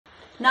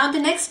Now the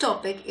next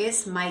topic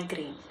is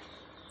migraine.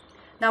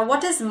 Now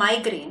what is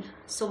migraine?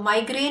 So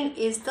migraine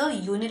is the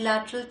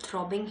unilateral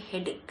throbbing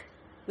headache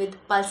with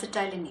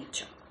pulsatile in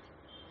nature.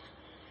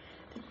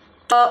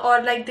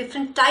 Or like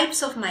different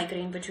types of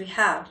migraine which we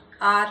have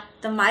are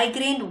the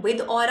migraine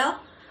with aura,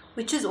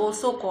 which is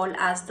also called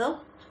as the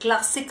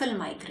classical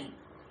migraine.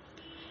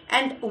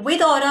 And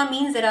with aura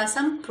means there are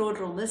some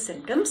prodromal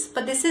symptoms,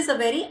 but this is a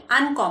very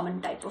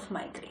uncommon type of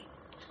migraine.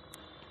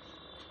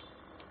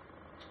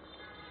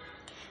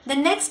 The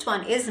next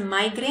one is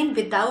migraine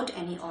without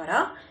any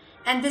aura,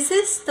 and this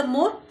is the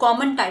more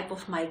common type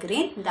of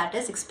migraine that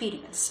is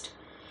experienced.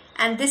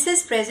 And this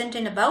is present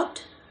in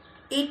about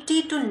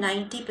 80 to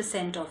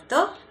 90% of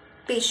the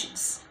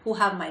patients who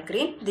have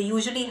migraine. They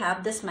usually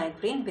have this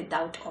migraine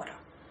without aura.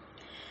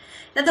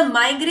 Now the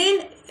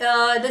migraine,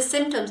 the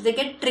symptoms, they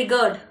get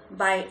triggered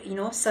by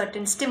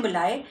certain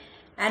stimuli.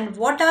 And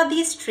what are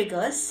these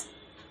triggers?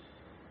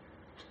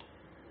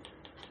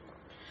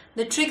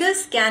 The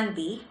triggers can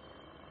be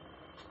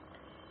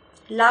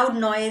loud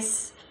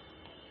noise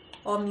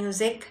or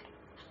music.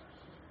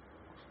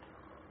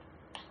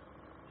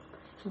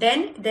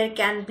 Then there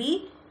can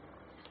be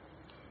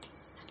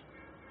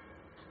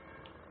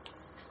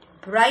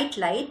bright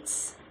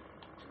lights,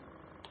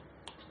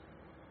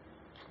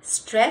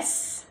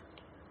 stress,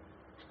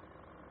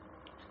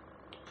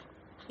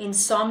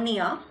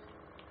 insomnia.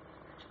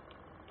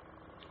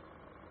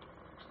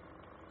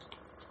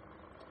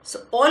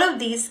 So all of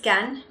these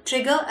can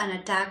trigger an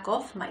attack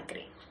of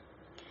migraine.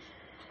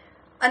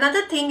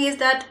 Another thing is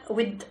that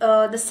with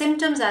the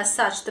symptoms as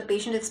such, the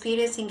patient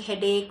experiencing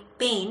headache,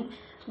 pain,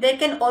 there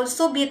can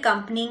also be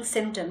accompanying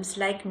symptoms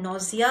like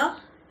nausea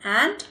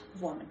and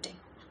vomiting.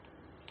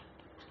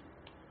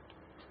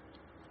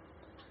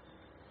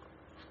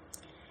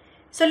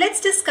 So let's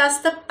discuss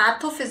the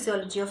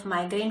pathophysiology of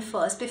migraine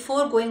first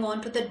before going on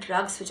to the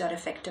drugs which are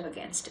effective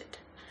against it.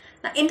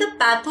 Now in the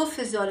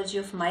pathophysiology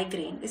of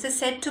migraine, this is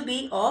said to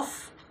be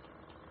of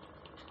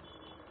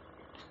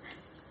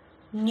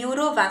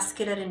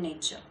neurovascular in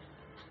nature.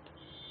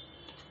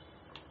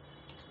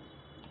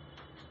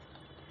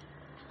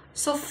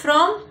 So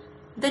from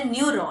the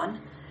neuron,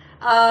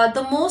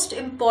 the most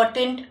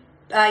important,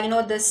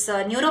 this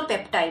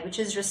neuropeptide which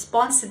is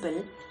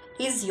responsible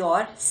is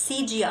your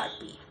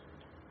CGRP.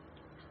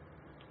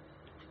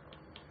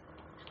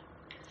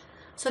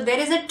 So there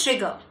is a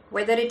trigger,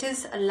 whether it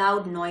is a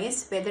loud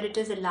noise, whether it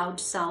is a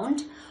loud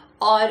sound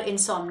or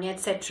insomnia,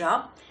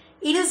 etc.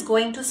 It is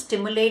going to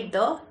stimulate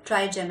the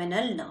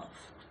trigeminal nerve.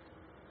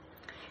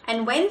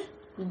 And when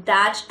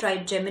that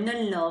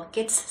trigeminal nerve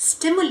gets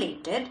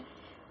stimulated,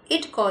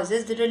 it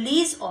causes the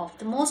release of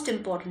the most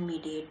important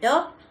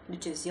mediator,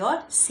 which is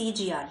your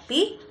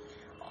CGRP,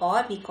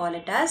 or we call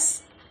it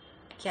as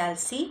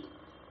calcitonin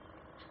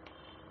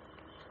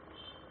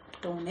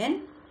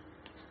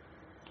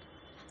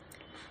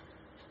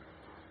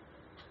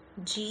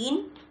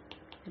gene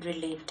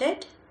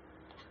related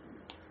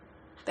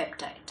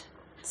peptide,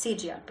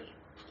 CGRP.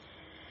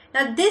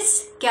 Now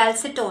this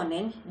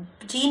calcitonin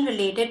gene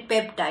related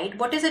peptide,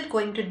 what is it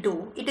going to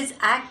do? It is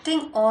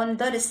acting on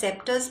the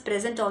receptors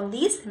present on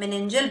these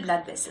meningeal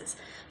blood vessels.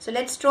 So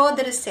let's draw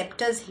the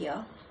receptors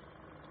here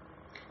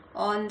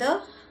on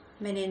the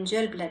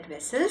meningeal blood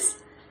vessels.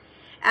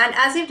 And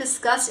as we've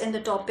discussed in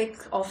the topic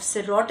of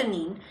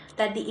serotonin,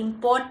 that the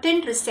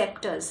important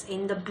receptors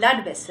in the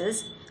blood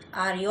vessels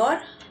are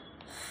your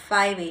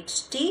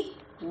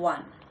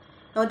 5-HT1.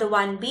 Now the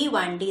 1B,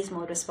 1D is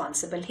more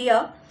responsible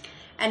here.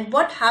 And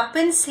what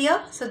happens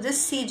here? So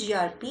this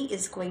CGRP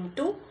is going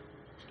to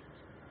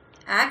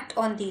act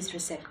on these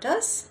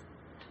receptors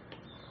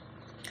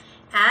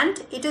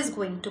and it is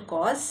going to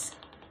cause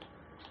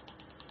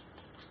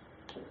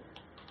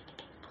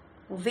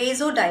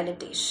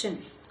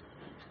vasodilatation.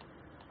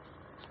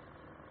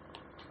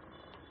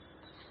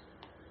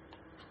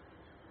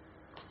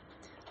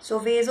 So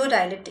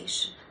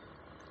vasodilatation.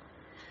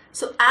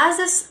 So as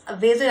this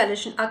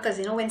vasodilation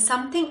occurs, when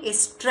something is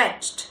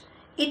stretched,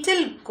 it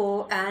will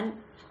go and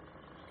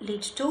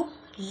lead to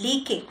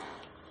leaking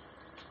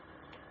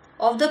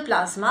of the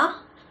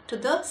plasma to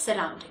the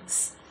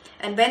surroundings.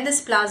 And when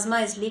this plasma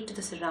is leaked to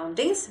the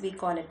surroundings, we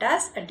call it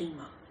as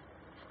edema.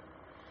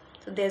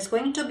 So there's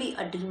going to be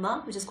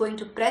edema which is going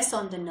to press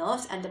on the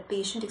nerves and the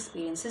patient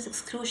experiences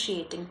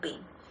excruciating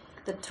pain,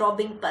 the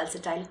throbbing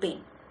pulsatile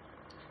pain.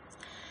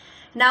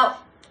 Now,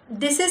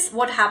 this is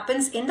what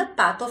happens in the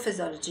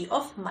pathophysiology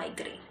of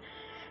migraine.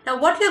 Now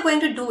what we are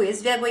going to do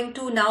is we are going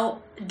to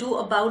now do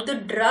about the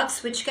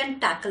drugs which can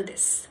tackle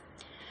this.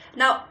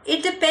 Now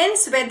it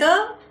depends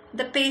whether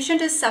the patient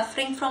is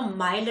suffering from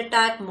mild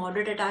attack,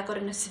 moderate attack or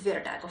a severe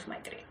attack of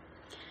migraine.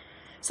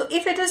 So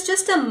if it is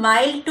just a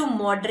mild to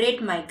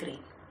moderate migraine,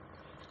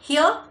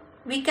 here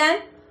we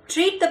can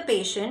treat the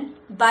patient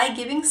by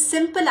giving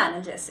simple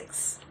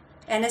analgesics,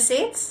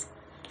 NSAIDs,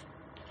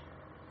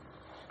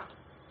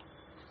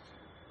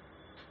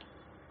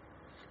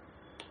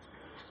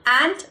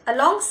 and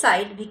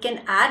alongside we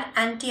can add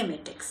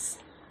antiemetics,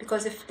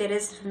 because if there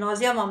is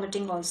nausea,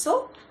 vomiting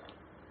also,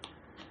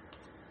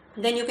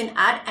 then you can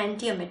add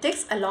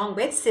antiemetics along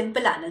with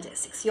simple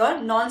analgesics, your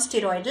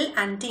non-steroidal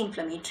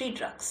anti-inflammatory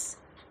drugs.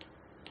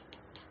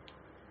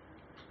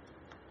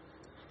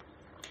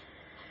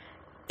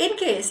 In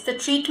case the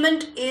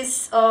treatment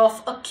is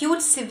of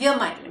acute severe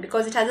migraine,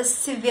 because it has a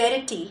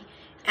severity,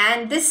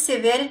 and this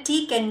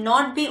severity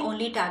cannot be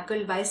only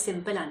tackled by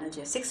simple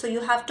analgesics, so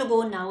you have to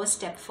go now a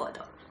step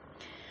further.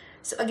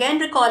 So again,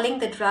 recalling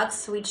the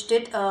drugs which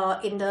did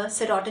in the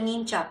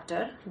serotonin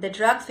chapter, the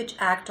drugs which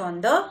act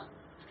on the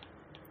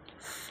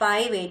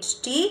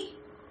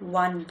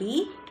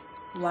 5-HT1B,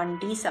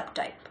 1D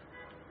subtype.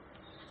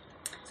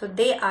 So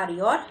they are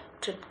your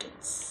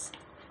triptans.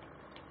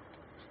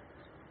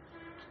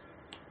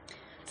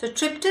 So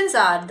triptans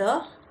are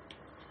the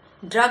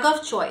drug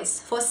of choice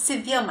for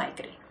severe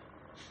migraine.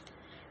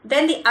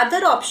 Then the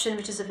other option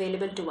which is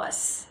available to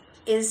us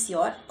is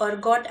your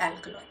ergot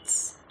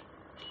alkaloids.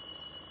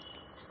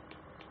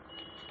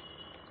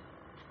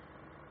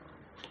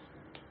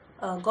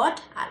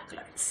 Ergot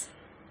alkaloids.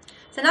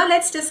 So now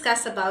let's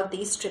discuss about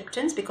these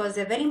triptans because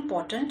they're very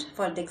important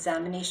for the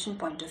examination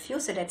point of view.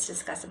 So let's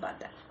discuss about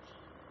that.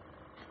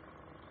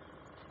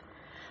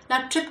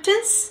 Now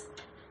triptans,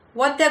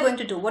 what they're going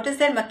to do, what is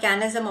their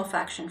mechanism of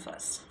action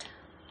first?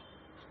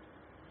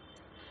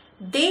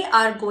 They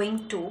are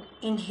going to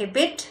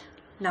inhibit,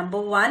 number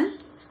one,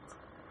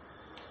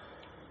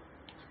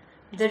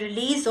 the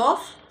release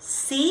of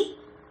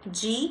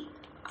CGRP.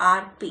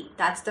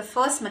 That's the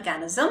first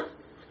mechanism.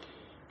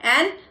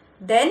 And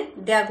then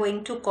they are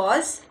going to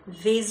cause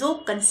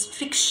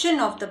vasoconstriction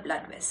of the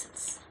blood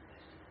vessels,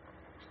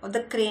 of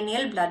the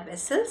cranial blood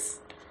vessels,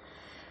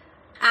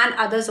 and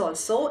others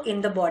also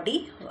in the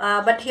body.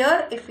 But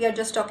here, if we are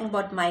just talking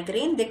about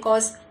migraine, they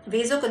cause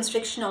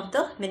vasoconstriction of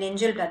the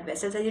meningeal blood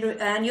vessels.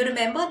 And you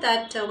remember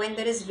that when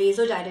there is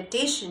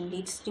vasodilatation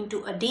leading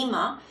to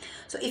edema,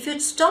 so if you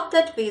stop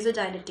that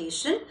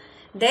vasodilatation,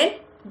 then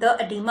the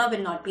edema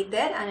will not be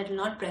there and it will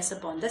not press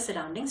upon the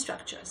surrounding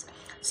structures.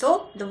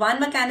 So the one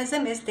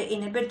mechanism is they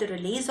inhibit the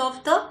release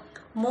of the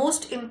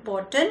most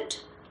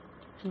important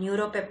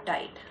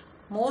neuropeptide,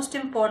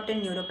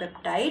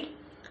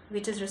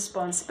 which is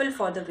responsible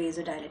for the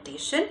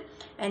vasodilatation,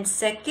 and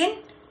second,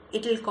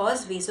 it will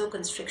cause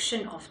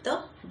vasoconstriction of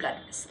the blood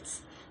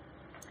vessels.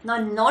 Now,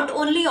 not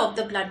only of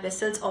the blood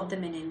vessels of the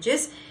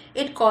meninges,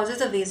 it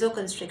causes a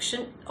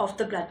vasoconstriction of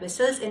the blood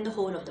vessels in the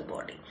whole of the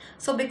body.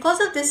 So because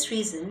of this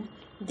reason,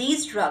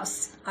 these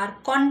drugs are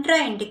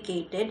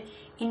contraindicated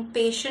in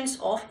patients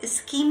of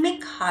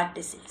ischemic heart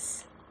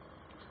disease.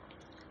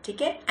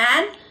 Okay?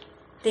 And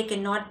they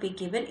cannot be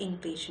given in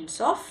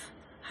patients of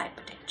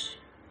hypertension.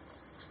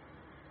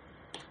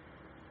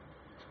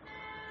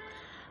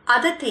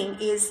 Other thing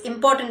is,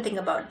 important thing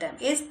about them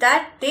is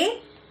that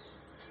they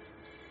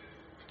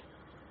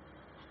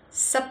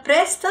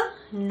suppress the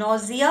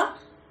nausea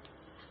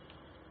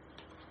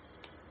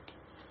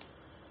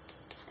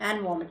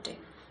and vomiting.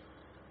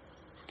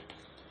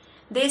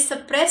 They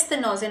suppress the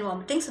nausea and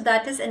vomiting, so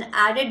that is an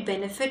added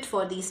benefit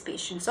for these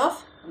patients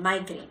of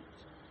migraine.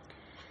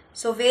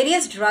 So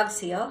various drugs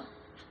here.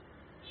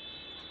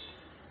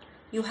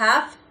 You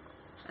have,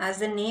 as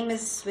the name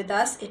is with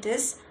us, it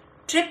is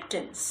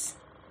triptans.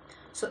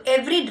 So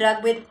every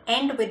drug will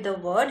end with the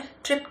word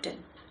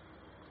triptan.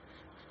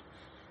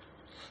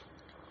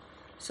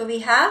 So we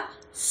have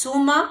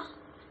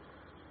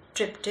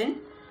sumatriptan,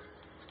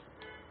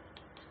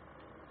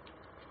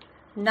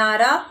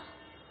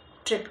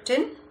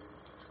 naratriptan,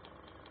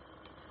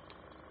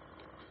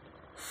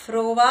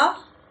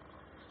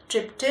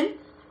 frovatriptan,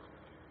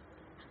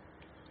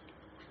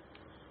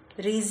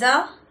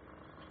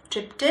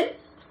 rizatriptan,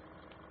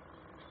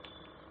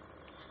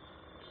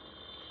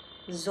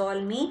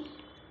 zolmitriptan.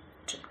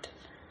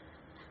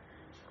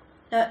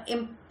 Now,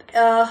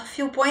 a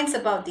few points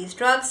about these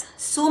drugs.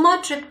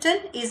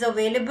 Sumatriptan is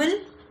available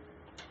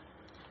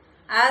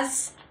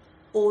as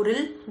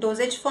oral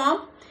dosage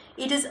form.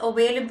 It is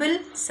available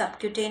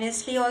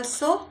subcutaneously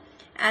also,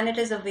 and it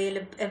is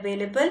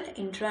available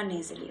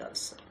intranasally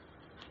also.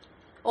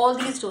 All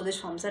these dosage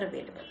forms are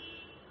available.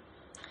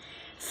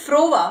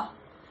 Frova,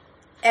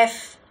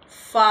 F,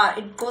 far,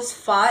 it goes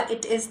far,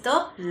 it is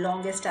the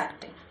longest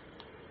acting.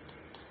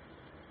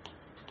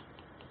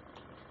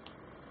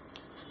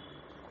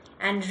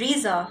 And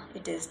Riza,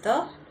 it is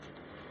the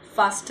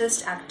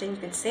fastest acting, you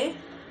can say,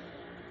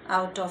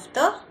 out of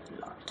the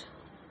lot.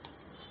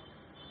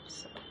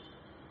 So.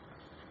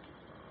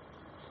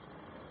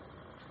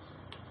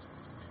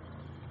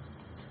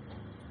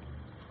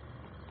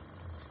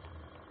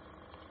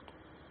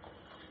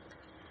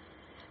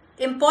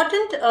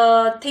 Important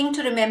thing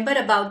to remember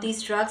about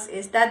these drugs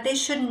is that they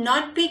should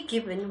not be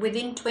given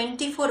within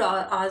 24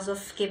 hours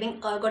of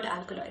giving ergot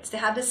alkaloids. They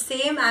have the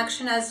same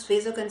action as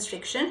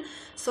vasoconstriction,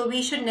 so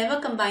we should never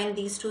combine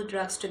these two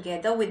drugs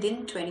together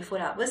within 24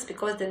 hours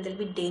because then there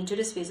will be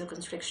dangerous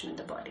vasoconstriction in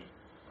the body.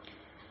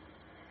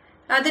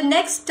 Now the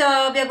next we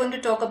are going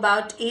to talk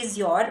about is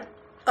your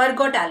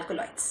ergot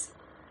alkaloids.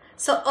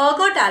 So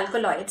ergot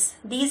alkaloids,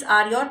 these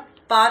are your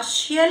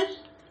partial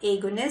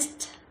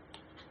agonist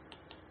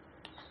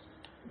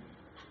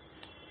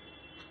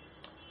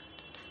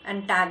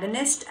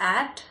antagonist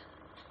at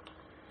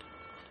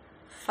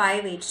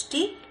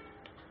 5-HT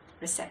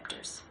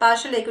receptors.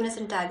 Partial agonist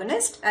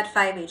antagonist at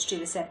 5-HT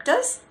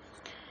receptors.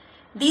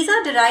 These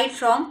are derived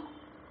from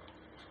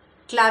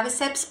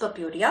Claviceps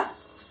purpurea,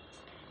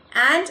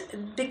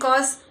 and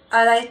because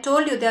as I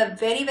told you, they are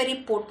very,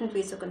 very potent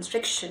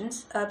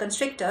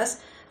vasoconstrictors,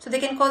 so they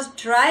can cause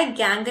dry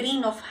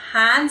gangrene of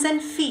hands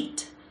and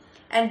feet,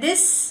 and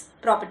this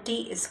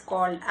property is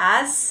called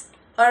as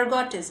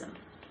ergotism.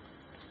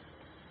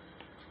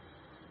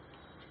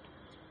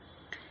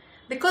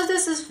 Because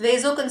this is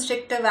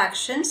vasoconstrictive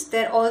actions,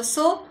 they are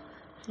also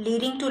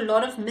leading to a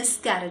lot of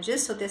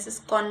miscarriages, so this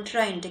is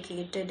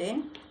contraindicated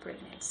in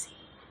pregnancy.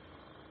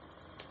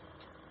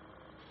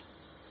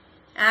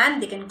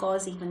 And they can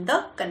cause even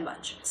the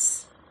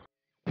convulsions.